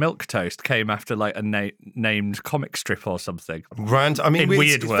the word milquetoast came after like a named comic strip or something. Grand. I mean,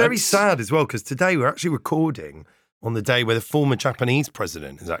 weird it's words. very sad as well because today we're actually recording on the day where the former Japanese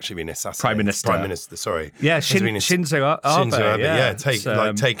president has actually been assassinated. Prime Minister, sorry. Yeah, Shinzo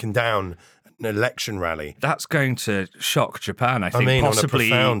Abe, taken down an election rally. That's going to shock Japan, I think,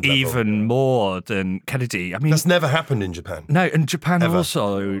 possibly on a profound even more than Kennedy. I mean, that's never happened in Japan. No, and Japan Ever.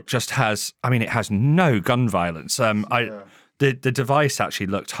 Also just has, it has no gun violence. The device actually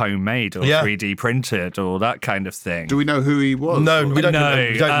looked homemade or 3D printed or that kind of thing. Do we know who he was? No, we don't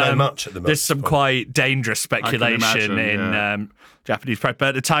know much at the moment. There's some quite dangerous speculation in Japanese press. But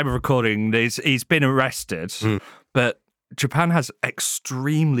at the time of recording, he's been arrested. But Japan has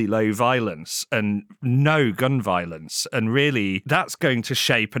extremely low violence and no gun violence. And really, that's going to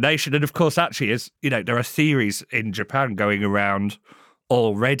shape a nation. And of course, actually, there are theories in Japan going around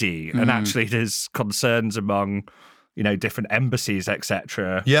already. And actually, there's concerns among different embassies,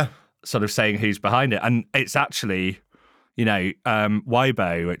 etc. Yeah. Sort of saying who's behind it. And it's actually,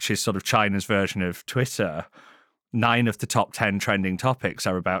 Weibo, which is sort of China's version of Twitter. 9 of the top 10 trending topics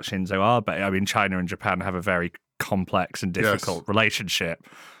are about Shinzo Abe. China and Japan have a very complex and difficult relationship.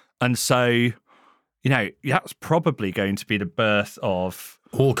 And so, that's probably going to be the birth of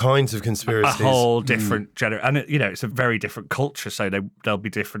all kinds of conspiracies. A whole different and it's a very different culture, so there'll be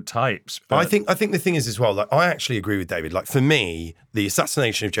different types. But I think the thing is as well, I actually agree with David. For me, the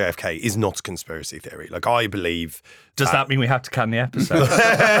assassination of JFK is not a conspiracy theory. I believe. Does that mean we have to can the episode?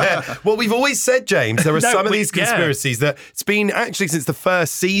 Well, we've always said, James, there are some of these conspiracies that it's been actually since the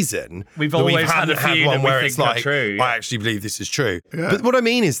first season. We've always had a few one where it's true. I actually believe this is true. Yeah. But what I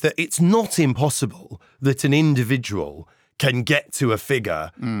mean is that it's not impossible that an individual can get to a figure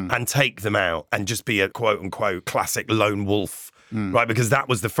and take them out and just be a quote-unquote classic lone wolf, right? Because that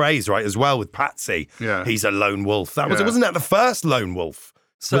was the phrase, right, as well with Patsy. Yeah. He's a lone wolf. Wasn't that the first lone wolf?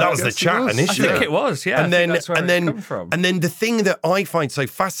 So that was the chat initially. I think it was, yeah. And then that's where it's come from. And then the thing that I find so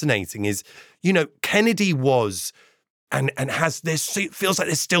fascinating is, Kennedy was and feels like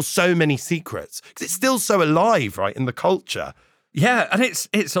there's still so many secrets because it's still so alive, right, in the culture. Yeah, and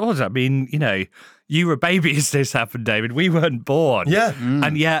it's odd. You were a baby as this happened, David. We weren't born. Yeah.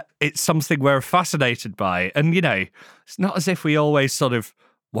 And yet it's something we're fascinated by. And, it's not as if we always sort of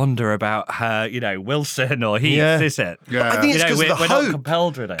wonder about her, Wilson or Heath, is it? Yeah. But I think it's because of the hope. We're not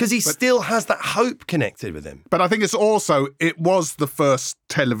compelled with it. Because he still has that hope connected with him. But I think it was the first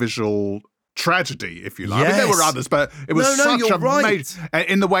televisual tragedy, if you like. Yes. There were others, but it was such a major,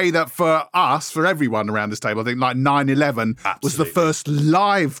 in the way that for everyone around this table, I think 9/11 was the first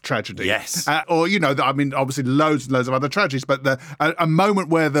live tragedy. Yes. Obviously loads and loads of other tragedies, but a moment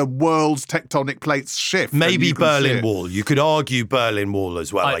where the world's tectonic plates shift. Maybe Berlin Wall. You could argue Berlin Wall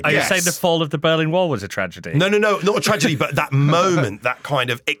as well. Are you saying the fall of the Berlin Wall was a tragedy? No, not a tragedy, but that moment, that kind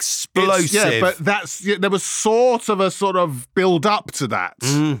of explosive. But there was sort of build up to that,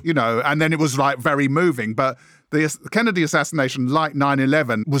 and then it was very moving. But the Kennedy assassination, like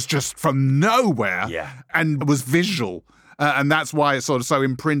 9/11, was just from nowhere and was visual. And that's why it's sort of so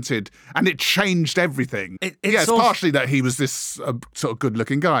imprinted, and it changed everything. It's partially that he was this sort of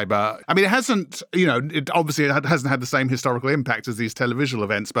good-looking guy, but it hasn't, it hasn't had the same historical impact as these televisual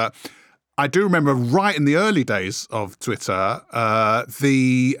events, but I do remember right in the early days of Twitter,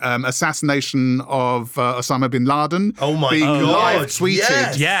 the assassination of Osama bin Laden being live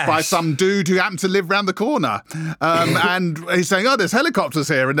tweeted by some dude who happened to live around the corner. And he's saying, there's helicopters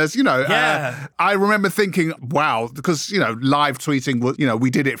here. And there's, I remember thinking, wow, because, live tweeting, we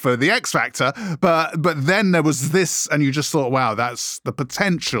did it for the X Factor. But then there was this, and you just thought, wow, that's the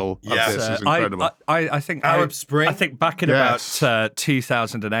potential of this is incredible. I think Arab Spring. I think back in about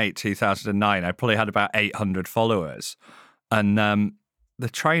 2008, 2009, I probably had about 800 followers, and the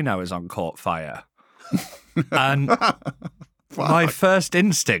train I was on caught fire. And my first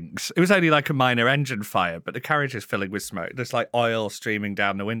instinct, it was only like a minor engine fire, but the carriage is filling with smoke. There's oil streaming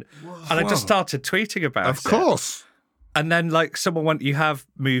down the window. And I just started tweeting about it. Of course. And then someone went, you have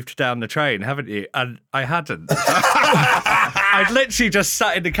moved down the train, haven't you? And I hadn't. I'd literally just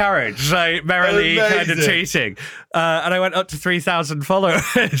sat in the carriage, merrily kind of tweeting. And I went up to 3,000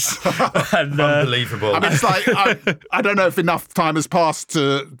 followers. And, unbelievable. It's I don't know if enough time has passed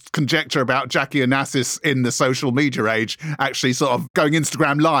to conjecture about Jackie Onassis in the social media age actually sort of going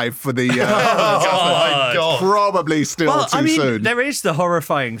Instagram live for the... my God. Probably still too soon. There is the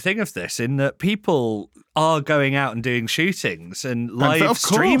horrifying thing of this in that people are going out and doing shootings and live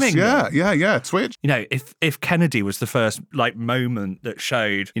streaming. Yeah, Twitch. If Kennedy was the first moment that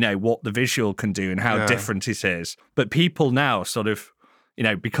showed, what the visual can do and how different it is. But people now sort of,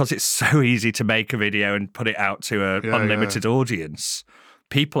 because it's so easy to make a video and put it out to an unlimited audience,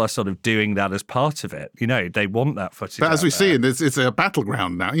 people are sort of doing that as part of it. You know, they want that footage. But as we see, there. it's a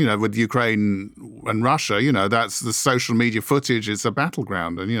battleground now, you know, with Ukraine and Russia, you know, that's the social media footage. It's a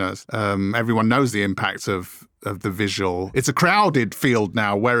battleground. And, you know, everyone knows the impact of the visual. It's a crowded field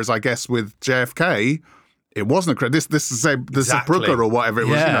now, whereas I guess with JFK, it wasn't a crowd. This is a Zapruka or whatever it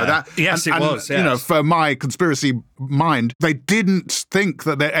was. Yeah. You know, that. Yes, it was. Yes. You know, for my conspiracy mind, they didn't think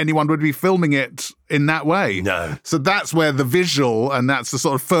that anyone would be filming it in that way. No. So that's where the visual, and that's the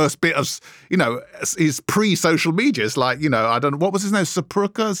sort of first bit of, you know, is pre-social media. It's like, you know, I don't know, what was his name?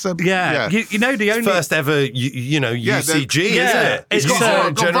 Zapruka? Yeah. You know, the only... First ever, UCG, isn't it? It's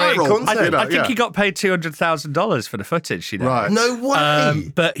got generated viral. content. I think he got paid $200,000 for the footage, you know. Right. No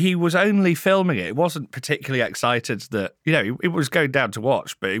way. But he was only filming it. It wasn't particularly excited that, you know, it was going down to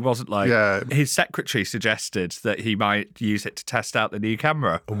watch, but he wasn't like... Yeah. His secretary suggested that he might use it to test out the new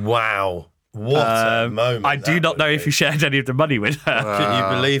camera. Wow. What a moment. I do not know if he shared any of the money with her. Can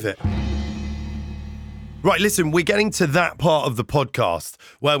you believe it? Right, listen, we're getting to that part of the podcast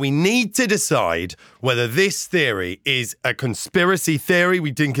where we need to decide whether this theory is a conspiracy theory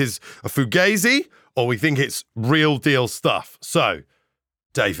we think is a fugazi or we think it's real deal stuff. So,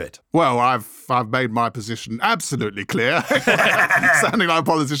 David. Well, I've made my position absolutely clear. Sounding like a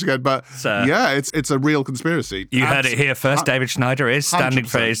politician again, but yeah, it's a real conspiracy. You heard it here first. David Schneider is standing 100%.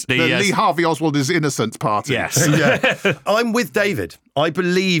 for his... the Lee Harvey Oswald is innocent party. Yes. Yeah. I'm with David. I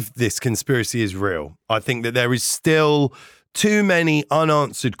believe this conspiracy is real. I think that there is still too many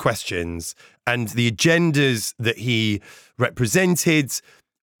unanswered questions, and the agendas that he represented,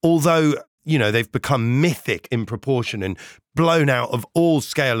 although, you know, they've become mythic in proportion and blown out of all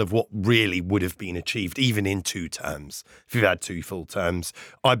scale of what really would have been achieved, even in 2 terms. If you've had 2 full terms,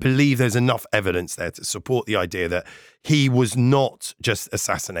 I believe there's enough evidence there to support the idea that he was not just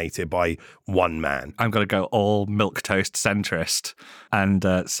assassinated by one man. I'm going to go all milquetoast centrist and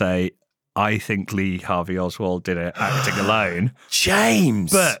say I think Lee Harvey Oswald did it acting alone.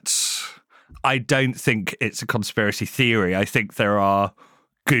 James! But I don't think it's a conspiracy theory. I think there are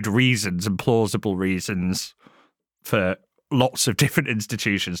good reasons and plausible reasons for lots of different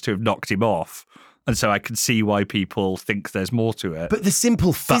institutions to have knocked him off. And so I can see why people think there's more to it. But the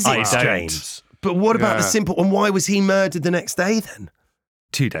simple physics, James. But what about the simple... And why was he murdered the next day then?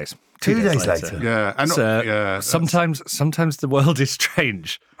 2 days. 2 days later. Yeah. And sometimes the world is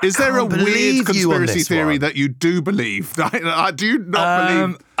strange. Is there a weird conspiracy theory one. that you do believe? Do you not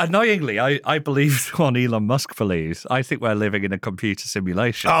believe? Annoyingly, I believe what Elon Musk believes. I think we're living in a computer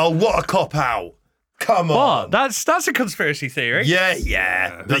simulation. Oh, what a cop-out. Come on. What? That's a conspiracy theory.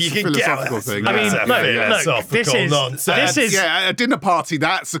 Yeah. That's you a can philosophical thing. I mean, yeah. look, this is at a dinner party,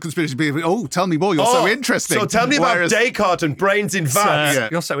 that's a conspiracy theory. Oh, tell me more. You're so interesting. So tell me about Descartes and brains in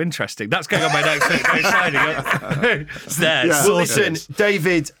vats. You're so interesting. That's going on my notes. It's there. Yeah. Well, listen,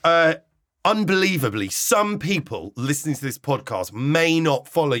 David, unbelievably, some people listening to this podcast may not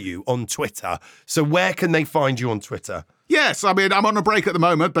follow you on Twitter. So where can they find you on Twitter? Yes, I mean, I'm on a break at the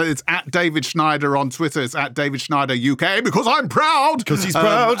moment, but it's at David Schneider on Twitter. It's at David Schneider UK because I'm proud. Because he's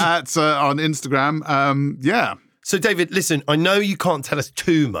proud. On Instagram. Yeah. So, David, listen, I know you can't tell us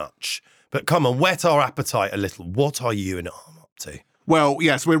too much, but come on, whet our appetite a little. What are you and Arm up to? Well,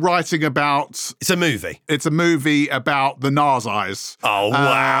 yes, we're writing about... It's a movie. It's a movie about the Nazis. Oh,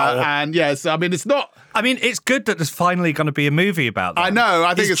 wow. And yes, I mean, it's not... I mean, it's good that there's finally going to be a movie about that. I know.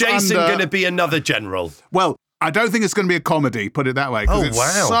 I think Is Jason going to be another general? Well, I don't think it's going to be a comedy, put it that way. Oh, it's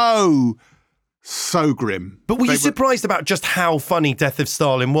wow. so grim. But were you surprised about just how funny Death of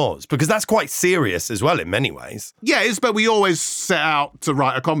Stalin was? Because that's quite serious as well in many ways. Yeah, but we always set out to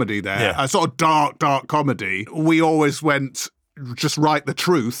write a comedy there. Yeah. A sort of dark comedy. We always went, just write the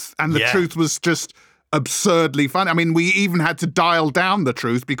truth. And the truth was just absurdly funny. I mean, we even had to dial down the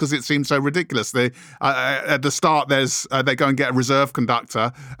truth because it seemed so ridiculous. At the start, they go and get a reserve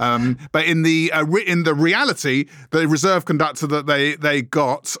conductor, but in the reality, the reserve conductor that they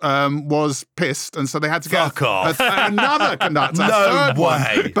got was pissed, and so they had to get another conductor. No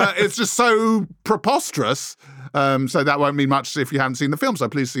way! But it's just so preposterous. So that won't mean much if you haven't seen the film. So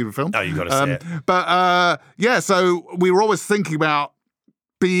please see the film. Oh, you've got to see it. But so we were always thinking about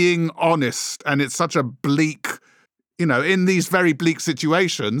being honest, and it's such a bleak, in these very bleak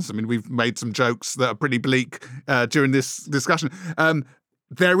situations. I mean, we've made some jokes that are pretty bleak during this discussion.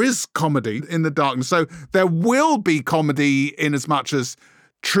 There is comedy in the darkness. So there will be comedy in as much as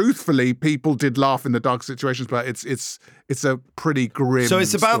truthfully, people did laugh in the dark situations, but it's a pretty grim. So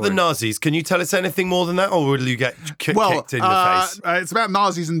it's about story. the Nazis. Can you tell us anything more than that, or will you get kicked in the face? It's about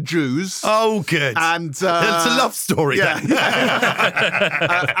Nazis and Jews. Oh, good. And it's a love story. Yeah.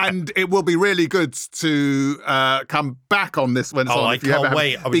 Then. And it will be really good to come back on this when it's on. I can't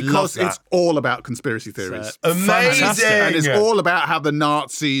wait. I would because love that. it's all about conspiracy theories. Amazing. And it's all about how the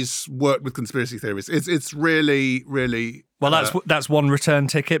Nazis worked with conspiracy theories. It's really, really. Well, that's one return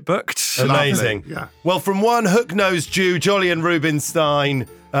ticket booked. Amazing. Yeah. Well, from one hook-nosed Jew, Jolyon Rubinstein,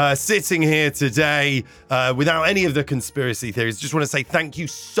 sitting here today without any of the conspiracy theories, just want to say thank you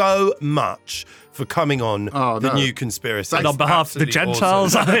so much for coming on the New Conspiracy. And on behalf of the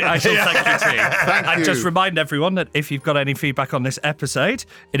Gentiles, awesome. I shall thank you too. Thank you. Just remind everyone that if you've got any feedback on this episode,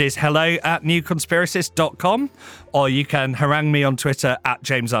 it is hello@newconspiracist.com, or you can harangue me on Twitter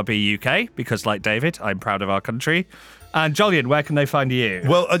 @JamesRBUK, because like David, I'm proud of our country. And Jolyon, where can they find you?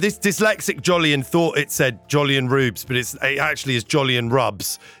 Well, this dyslexic Jolyon thought it said Jolyon Rubes, but it actually is Jolyon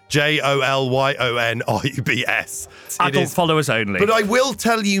Rubs. JOLYONRUBS. Adult followers only. But I will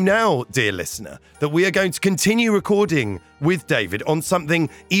tell you now, dear listener, that we are going to continue recording with David on something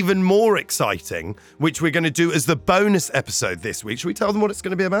even more exciting, which we're going to do as the bonus episode this week. Should we tell them what it's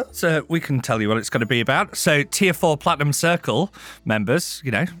going to be about? So we can tell you what it's going to be about. So Tier 4 Platinum Circle members,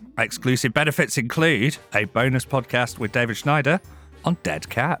 exclusive benefits include a bonus podcast with David Schneider on dead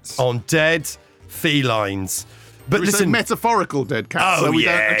cats. On dead felines. But It's a listen, metaphorical dead cat, so we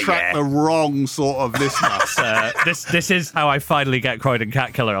don't attract the wrong sort of listener. This is how I finally get Croydon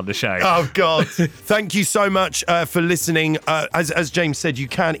Cat Killer on the show. Oh, God. Thank you so much for listening. As James said, you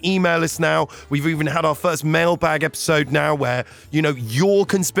can email us now. We've even had our first mailbag episode now where, your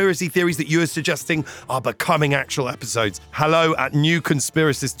conspiracy theories that you are suggesting are becoming actual episodes.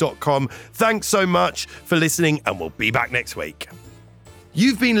 hello@newconspiracist.com. Thanks so much for listening, and we'll be back next week.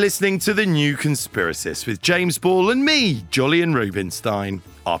 You've been listening to The New Conspiracist with James Ball and me, Jolyon Rubinstein.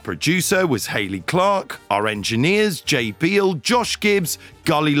 Our producer was Hayley Clark. Our engineers, Jay Beale, Josh Gibbs,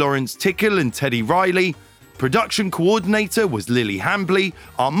 Gully Lawrence Tickle and Teddy Riley. Production coordinator was Lily Hambley.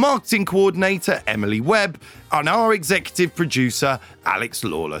 Our marketing coordinator, Emily Webb. And our executive producer, Alex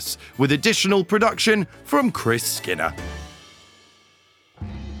Lawless. With additional production from Chris Skinner.